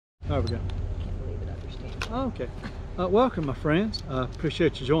There we go. Can't believe it understands. Okay. Welcome, my friends. I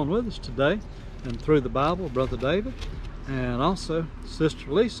appreciate you joining with us today and through the Bible, Brother David, and also Sister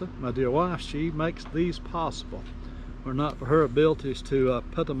Lisa, my dear wife. She makes these possible. Were not for her abilities to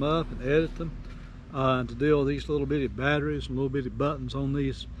put them up and edit them, and to deal with these little bitty batteries and little bitty buttons on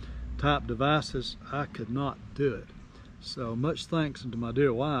these type devices, I could not do it. So much thanks to my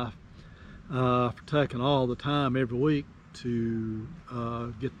dear wife for taking all the time every week to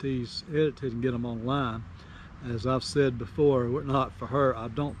get these edited and get them online. As I've said before, were it not for her, I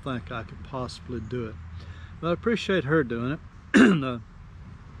don't think I could possibly do it. But I appreciate her doing it,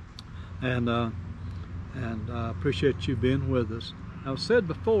 and I appreciate you being with us. I've said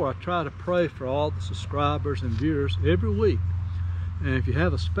before, I try to pray for all the subscribers and viewers every week. And if you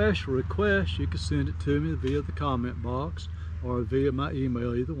have a special request, you can send it to me via the comment box or via my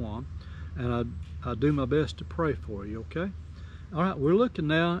email, either one. And I do my best to pray for you, okay? All right, we're looking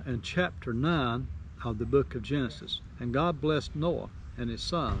now in chapter 9 of the book of Genesis. And God blessed Noah and his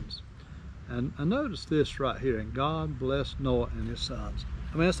sons. And I notice this right here, and God blessed Noah and his sons.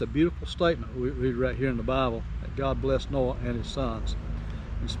 I mean, that's a beautiful statement we read right here in the Bible, that God blessed Noah and his sons.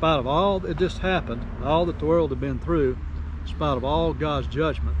 In spite of all that just happened, all that the world had been through, in spite of all God's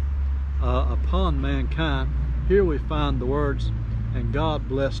judgment upon mankind, here we find the words, and God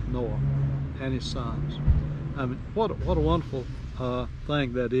blessed Noah and his sons. I mean, what a wonderful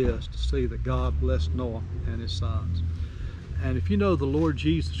thing that is, to see that God blessed Noah and his sons. And if you know the Lord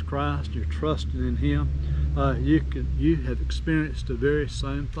Jesus Christ, you're trusting in Him, you have experienced the very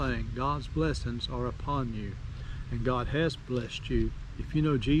same thing. God's blessings are upon you, and God has blessed you. If you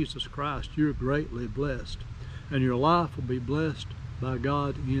know Jesus Christ, you're greatly blessed, and your life will be blessed by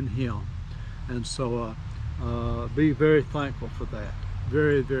God in Him. And so be very thankful for that.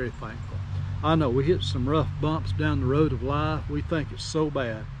 Very, very thankful. I know we hit some rough bumps down the road of life. We think it's so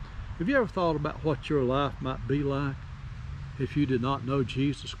bad. Have you ever thought about what your life might be like if you did not know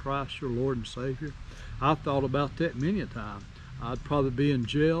Jesus Christ, your Lord and Savior? I've thought about that many a time. I'd probably be in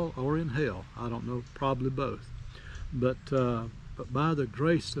jail or in hell. I don't know, probably both. But by the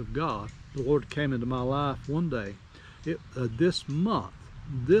grace of God, the Lord came into my life one day. This month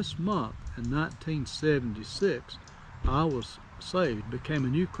in 1976, I was saved, became a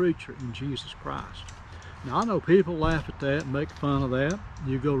new creature in Jesus Christ. Now, I know people laugh at that and make fun of that.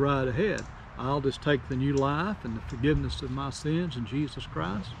 You go right ahead. I'll just take the new life and the forgiveness of my sins in Jesus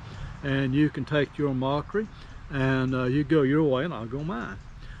Christ, and you can take your mockery, and you go your way and I'll go mine.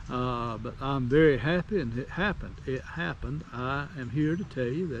 But I'm very happy, and it happened. It happened. I am here to tell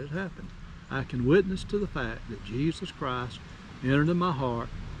you that it happened. I can witness to the fact that Jesus Christ entered in my heart,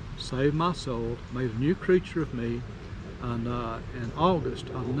 saved my soul, made a new creature of me in August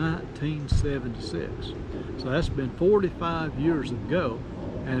of 1976. So that's been 45 years ago,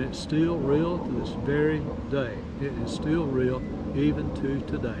 and it's still real to this very day. It is still real even to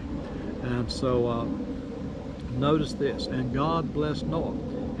today. And so notice this, and God blessed Noah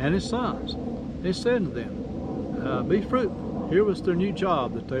and his sons. He said to them, be fruitful. Here was their new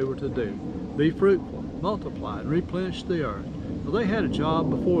job that they were to do. Be fruitful, multiply, and replenish the earth. Well, they had a job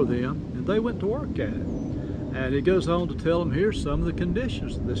before them, and they went to work at it. And it goes on to tell them here some of the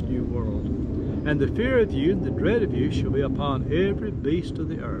conditions of this new world. And the fear of you and the dread of you shall be upon every beast of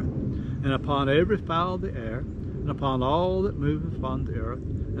the earth, and upon every fowl of the air, and upon all that moveth upon the earth,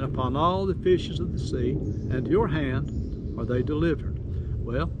 and upon all the fishes of the sea, and to your hand are they delivered.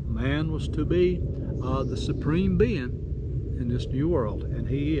 Well, man was to be the supreme being in this new world, and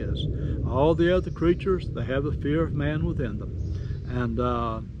he is. All the other creatures, they have the fear of man within them.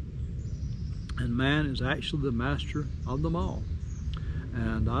 And man is actually the master of them all.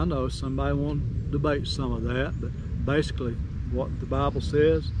 And I know somebody won't debate some of that, but basically what the Bible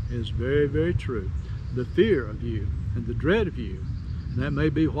says is very, very true. The fear of you and the dread of you, and that may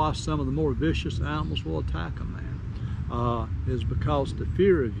be why some of the more vicious animals will attack a man, is because the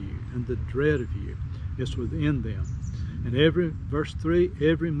fear of you and the dread of you is within them. And verse 3,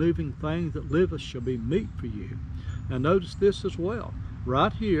 every moving thing that liveth shall be meat for you. Now notice this as well.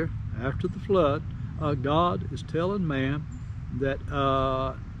 Right here, after the flood, God is telling man that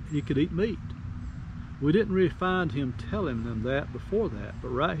he could eat meat. We didn't really find him telling them that before that, but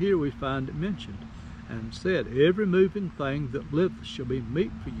right here we find it mentioned, and said, every moving thing that liveth shall be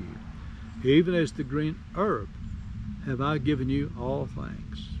meat for you, even as the green herb have I given you all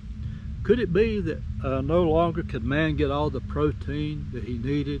things. Could it be that no longer could man get all the protein that he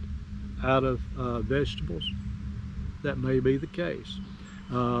needed out of vegetables? That may be the case.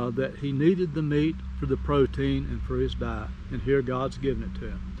 That he needed the meat for the protein and for his diet, and here God's given it to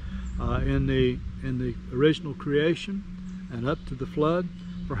him. In the original creation and up to the flood,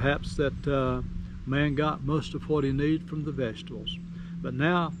 perhaps that man got most of what he needed from the vegetables. But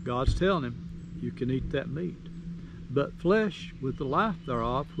now God's telling him, you can eat that meat. But flesh with the life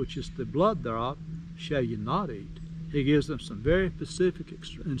thereof, which is the blood thereof, shall you not eat. He gives them some very specific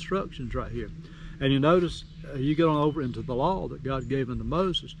instructions right here. And you notice, you get on over into the law that God gave unto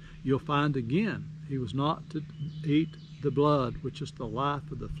Moses, you'll find again, he was not to eat the blood, which is the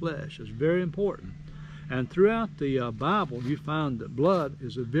life of the flesh. It's very important. And throughout the Bible, you find that blood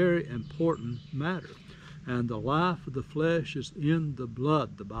is a very important matter. And the life of the flesh is in the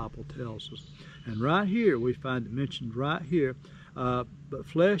blood, the Bible tells us. And right here, we find it mentioned right here, but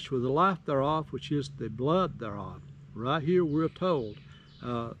flesh with the life thereof, which is the blood thereof. Right here we're told,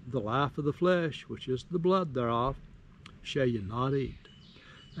 the life of the flesh, which is the blood thereof, shall you not eat.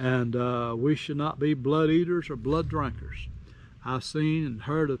 And we should not be blood eaters or blood drinkers. I've seen and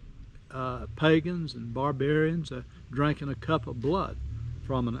heard of pagans and barbarians drinking a cup of blood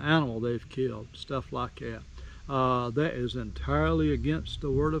from an animal they've killed, stuff like that. That is entirely against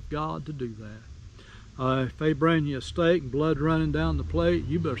the Word of God to do that. If they bring you a steak and blood running down the plate,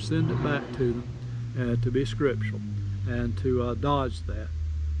 you better send it back to them to be scriptural and to dodge that.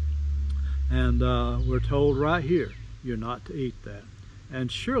 And we're told right here, you're not to eat that. And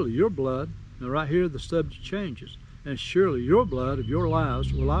surely your blood, now right here the subject changes, and surely your blood of your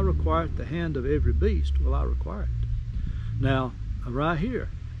lives will I require at the hand of every beast, will I require it. Now, right here,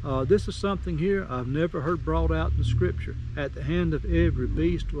 this is something here I've never heard brought out in Scripture. At the hand of every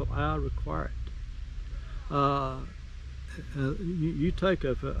beast will I require it. You take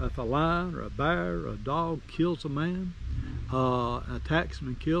if a lion or a bear or a dog kills a man, attacks him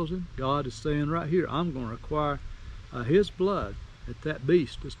and kills him, God is saying right here, I'm going to require his blood at that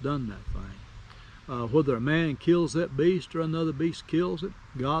beast that's done that thing. Whether a man kills that beast or another beast kills it,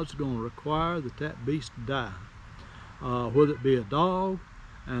 God's going to require that that beast die. Whether it be a dog,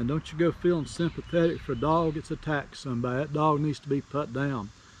 and don't you go feeling sympathetic for a dog that's attacked somebody. That dog needs to be put down.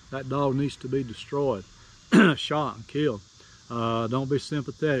 That dog needs to be destroyed, shot and killed. Don't be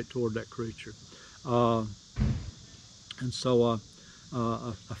sympathetic toward that creature. And so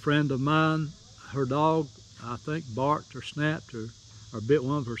a friend of mine, her dog, I think, barked or snapped or bit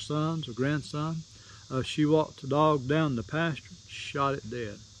one of her sons or grandson. She walked the dog down the pasture, shot it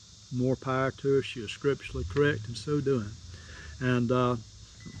dead. More power to her. She was scripturally correct in so doing. And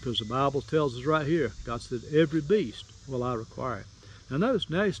because the Bible tells us right here, God said, every beast will I require it. Now notice,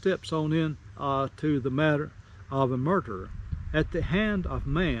 now he steps on in to the matter of a murderer. At the hand of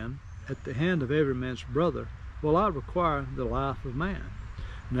man, at the hand of every man's brother, will I require the life of man.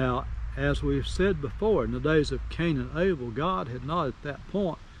 Now, as we've said before, in the days of Cain and Abel, God had not at that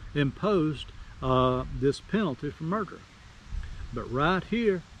point imposed this penalty for murder. But right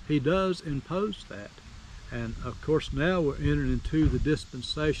here, he does impose that. And of course now we're entering into the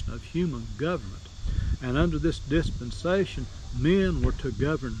dispensation of human government. And under this dispensation, men were to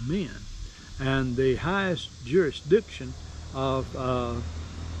govern men. And the highest jurisdiction of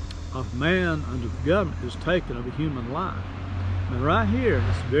man under the government is taken of a human life. And right here,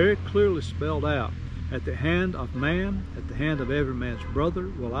 it's very clearly spelled out. At the hand of man, at the hand of every man's brother,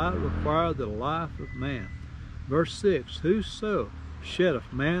 will I require the life of man. Verse 6, whoso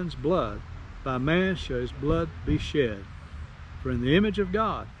sheddeth man's blood, by man shall his blood be shed. For in the image of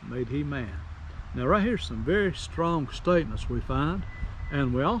God made he man. Now right here some very strong statements we find.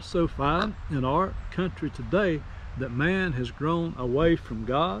 And we also find in our country today that man has grown away from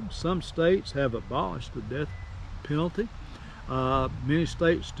God. Some states have abolished the death penalty. Many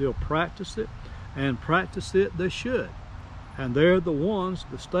states still practice it, and practice it they should. And they're the ones,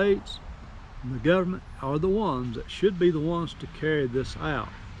 the states and the government are the ones that should be the ones to carry this out.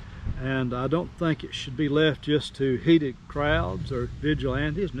 And I don't think it should be left just to heated crowds or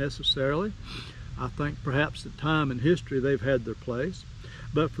vigilantes necessarily. I think perhaps at time in history they've had their place.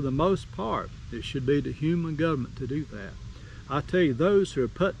 But for the most part, it should be the human government to do that. I tell you, those who are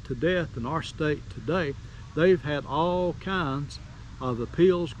put to death in our state today, they've had all kinds of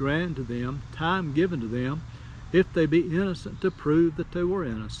appeals granted to them, time given to them, if they be innocent, to prove that they were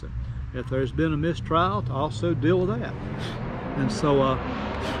innocent. If there's been a mistrial, to also deal with that. And so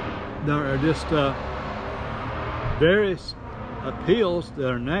there are just various appeals that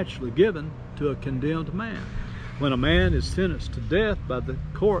are naturally given to a condemned man. When a man is sentenced to death by the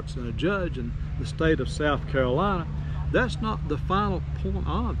courts and a judge in the state of South Carolina, that's not the final point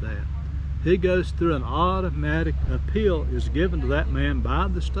of that. He goes through an automatic appeal is given to that man by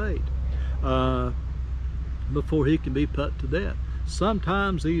the state before he can be put to death.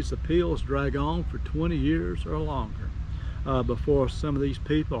 Sometimes these appeals drag on for 20 years or longer before some of these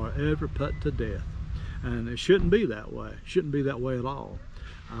people are ever put to death. And it shouldn't be that way. It shouldn't be that way at all.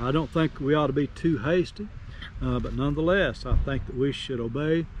 I don't think we ought to be too hasty, but nonetheless, I think that we should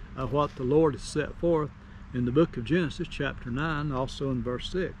obey what the Lord has set forth in the book of Genesis, chapter 9, also in verse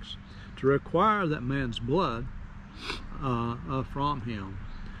 6, to require that man's blood from him.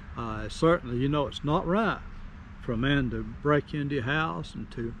 Certainly, you know, it's not right for a man to break into your house and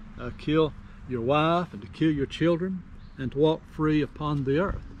to kill your wife and to kill your children and to walk free upon the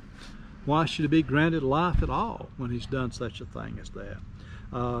earth. Why should he be granted life at all when he's done such a thing as that?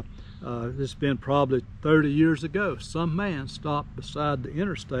 It's been probably 30 years ago. Some man stopped beside the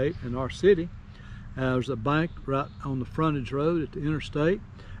interstate in our city. There's a bank right on the frontage road at the interstate,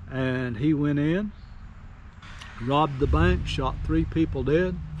 and he went in, robbed the bank, shot 3 people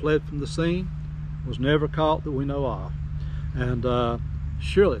dead, fled from the scene, was never caught that we know of. And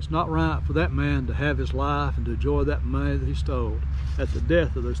surely it's not right for that man to have his life and to enjoy that money that he stole at the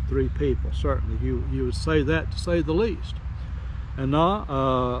death of those 3 people. Certainly you would say that, to say the least. And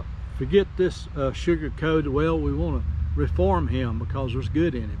now, forget this sugar-coated, well, we want to reform him because there's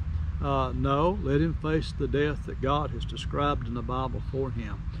good in him. No, let him face the death that God has described in the Bible for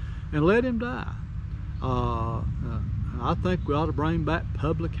him, and let him die. I think we ought to bring back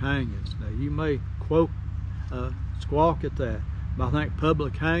public hangings. Now, you may squawk at that, but I think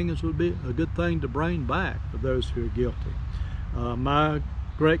public hangings would be a good thing to bring back for those who are guilty. My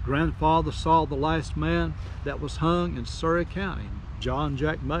great-grandfather saw the last man that was hung in Surrey County, John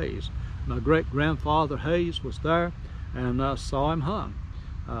Jack Mays. My great-grandfather Hayes was there and saw him hung.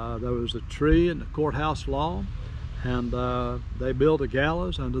 There was a tree in the courthouse lawn, and they built a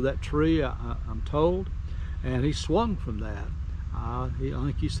gallows under that tree, I'm told, and he swung from that. I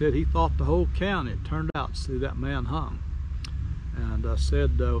think he said he thought the whole county had turned out to see that man hung. And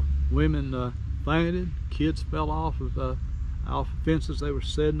said women fainted, kids fell off of fences they were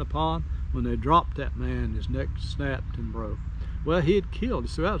sitting upon. When they dropped that man, his neck snapped and broke. Well, he had killed,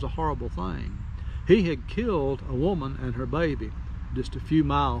 so that was a horrible thing. He had killed a woman and her baby just a few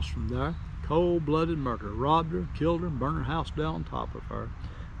miles from there. Cold-blooded murder. Robbed her, killed her, and burned her house down on top of her.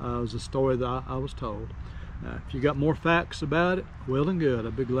 It was a story that I was told. If you got more facts about it, well and good.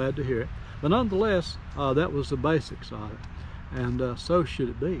 I'd be glad to hear it. But nonetheless, that was the basics of it. And so should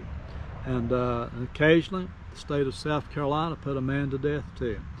it be. And occasionally, the state of South Carolina put a man to death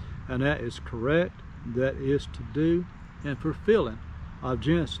too. And that is correct. That is to do and fulfilling of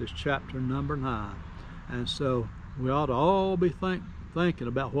Genesis chapter number 9. And so we ought to all be thinking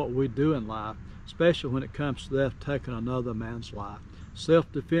about what we do in life, especially when it comes to that taking another man's life.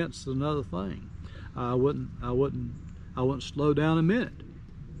 Self-defense is another thing. I wouldn't slow down a minute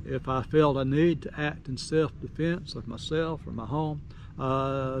if I felt a need to act in self-defense of myself or my home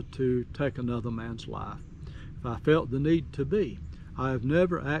to take another man's life. If I felt the need to be, I have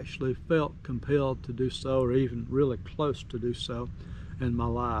never actually felt compelled to do so, or even really close to do so in my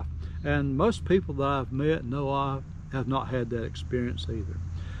life. And most people that I've met know I have not had that experience either.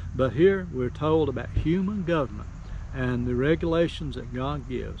 But here we're told about human government and the regulations that God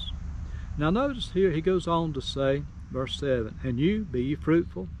gives. Now notice here he goes on to say, verse 7, "And you, be ye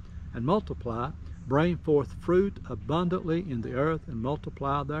fruitful, and multiply, bring forth fruit abundantly in the earth, and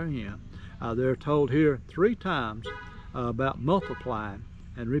multiply therein." They're told here 3 times about multiplying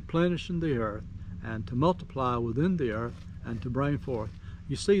and replenishing the earth, and to multiply within the earth, and to bring forth.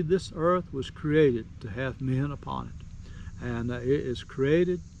 You see, this earth was created to have men upon it, and it is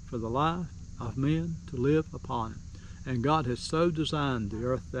created for the life of men to live upon it. And God has so designed the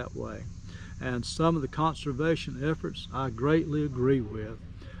earth that way. And some of the conservation efforts I greatly agree with.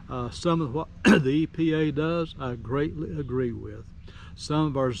 Some of what the EPA does, I greatly agree with. Some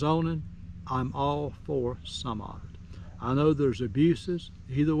of our zoning, I'm all for some of it. I know there's abuses,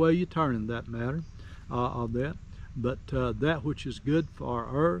 either way you turn in that matter, of that, but that which is good for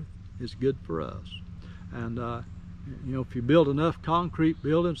our earth is good for us. And you know, if you build enough concrete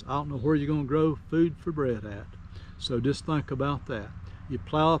buildings, I don't know where you're going to grow food for bread at. So just think about that. You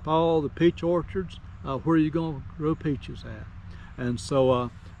plow up all the peach orchards, where are you going to grow peaches at? And so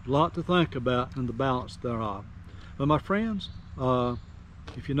a lot to think about in the balance thereof. But my friends,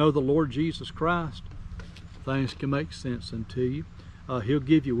 if you know the Lord Jesus Christ, things can make sense unto you. He'll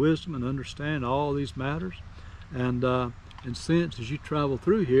give you wisdom and understand all these matters. And in sense, as you travel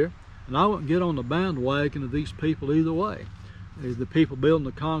through here, and I wouldn't get on the bandwagon of these people either way. The people building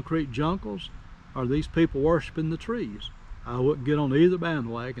the concrete jungles, or these people worshiping the trees. I wouldn't get on either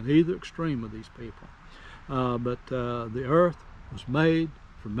bandwagon, either extreme of these people. But the earth was made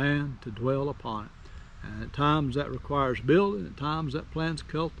for man to dwell upon it. And at times that requires building, at times that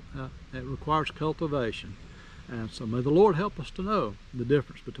it requires cultivation. And so may the Lord help us to know the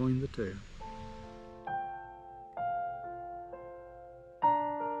difference between the two.